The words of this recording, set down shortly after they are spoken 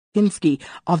Sarakinski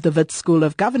of the Wits School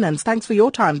of Governance. Thanks for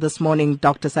your time this morning,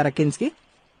 Dr. Sarakinski.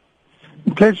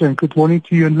 Pleasure, and good morning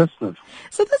to you and listeners.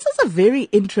 So this is a very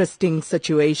interesting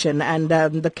situation, and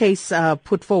the case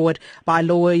put forward by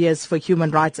lawyers for human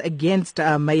rights against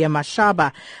Mayor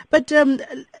Mashaba. But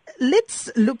let's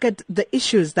look at the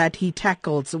issues that he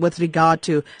tackles with regard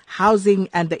to housing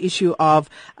and the issue of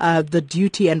the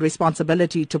duty and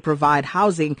responsibility to provide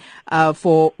housing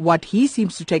for what he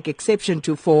seems to take exception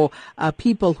to for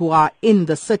people who are in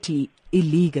the city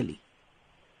illegally.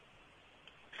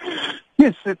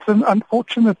 Yes, it's an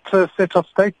unfortunate set of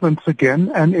statements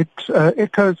again, and it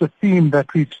echoes a theme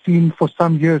that we've seen for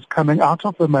some years coming out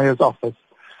of the mayor's office,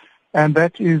 and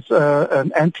that is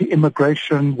an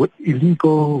anti-immigration,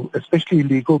 especially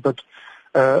illegal, but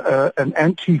an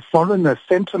anti-foreigner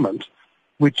sentiment,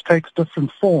 which takes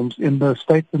different forms in the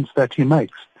statements that he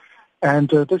makes. And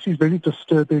this is very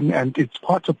disturbing, and it's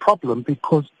quite a problem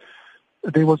because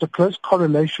there was a close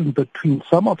correlation between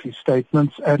some of his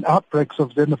statements and outbreaks of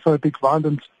xenophobic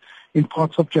violence in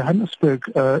parts of Johannesburg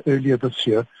earlier this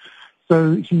year.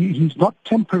 So he's not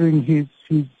tempering his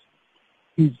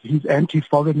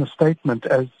anti-foreigner statement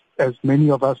as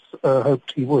many of us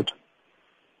hoped he would.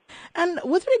 And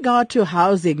with regard to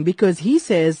housing, because he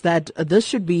says that this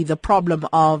should be the problem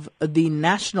of the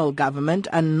national government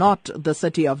and not the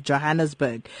city of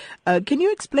Johannesburg. Can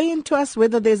you explain to us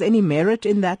whether there's any merit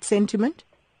in that sentiment?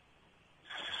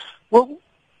 Well,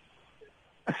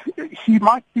 he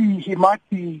might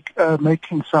be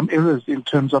making some errors in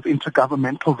terms of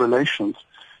intergovernmental relations.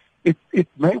 It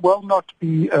may well not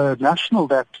be national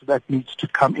that needs to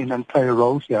come in and play a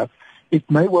role here. It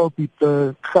may well be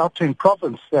the Gauteng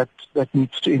province that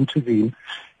needs to intervene.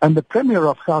 And the Premier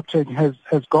of Gauteng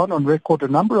has gone on record a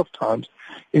number of times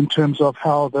in terms of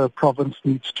how the province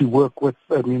needs to work with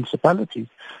municipalities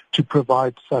to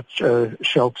provide such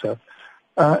shelter.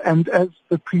 And as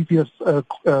the previous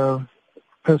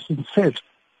person said,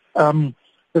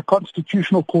 the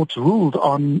Constitutional Court's ruled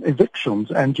on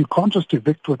evictions, and you can't just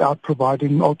evict without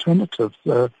providing alternatives.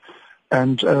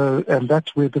 And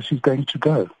that's where this is going to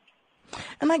go.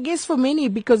 And I guess for many,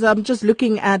 because I'm just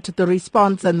looking at the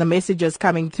response and the messages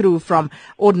coming through from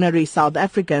ordinary South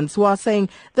Africans who are saying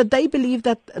that they believe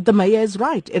that the mayor is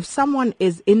right. If someone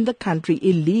is in the country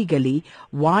illegally,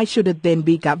 why should it then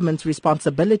be government's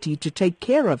responsibility to take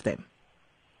care of them?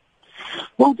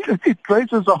 Well, it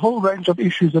raises a whole range of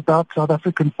issues about South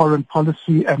African foreign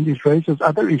policy, and it raises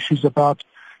other issues about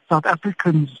South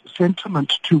Africans'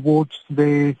 sentiment towards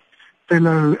their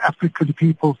fellow African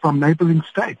people from neighboring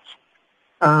states.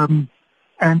 And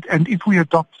if we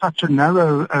adopt such a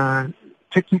narrow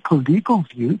technical legal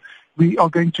view, we are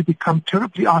going to become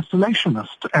terribly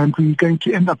isolationist, and we're going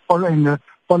to end up following a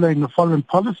foreign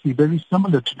policy very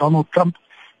similar to Donald Trump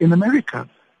in America.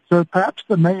 So perhaps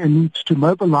the mayor needs to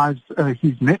mobilize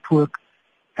his network,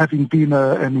 having been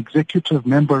an executive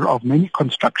member of many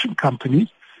construction companies,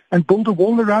 and build a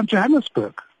wall around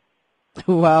Johannesburg.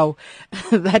 Wow,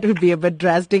 that would be a bit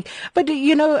drastic. But,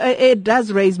 it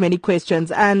does raise many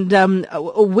questions. And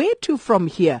where to from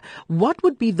here? What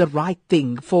would be the right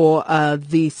thing for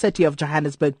the city of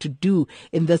Johannesburg to do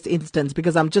in this instance?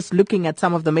 Because I'm just looking at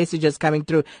some of the messages coming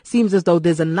through. Seems as though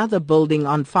there's another building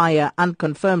on fire,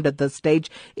 unconfirmed at this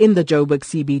stage, in the Johannesburg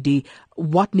CBD.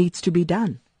 What needs to be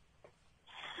done?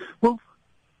 Well,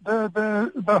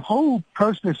 the whole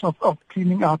process of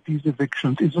cleaning out these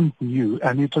evictions isn't new,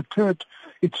 and it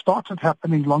started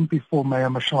happening long before Mayor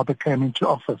Mashaba came into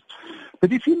office.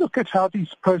 But if you look at how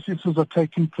these processes are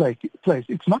taking place,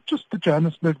 it's not just the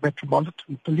Johannesburg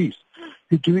Metropolitan Police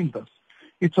who are doing this.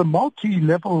 It's a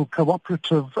multi-level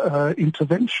cooperative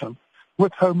intervention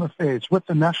with Home Affairs, with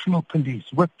the National Police,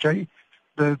 with the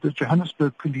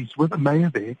Johannesburg Police, with the mayor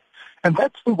there, and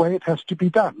that's the way it has to be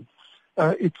done.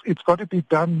 It's got to be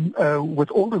done with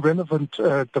all the relevant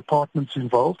departments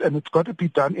involved, and it's got to be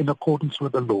done in accordance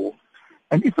with the law.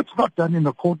 And if it's not done in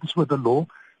accordance with the law,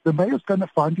 the mayor's going to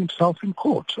find himself in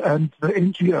court. And the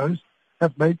NGOs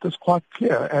have made this quite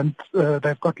clear, and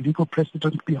they've got legal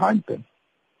precedent behind them.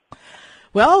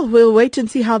 Well, we'll wait and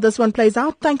see how this one plays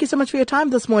out. Thank you so much for your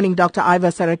time this morning, Dr. Iva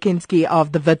Sarakinski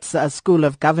of the Wits School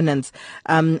of Governance.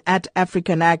 At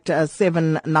African Act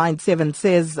 797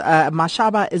 says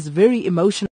Mashaba is very emotional.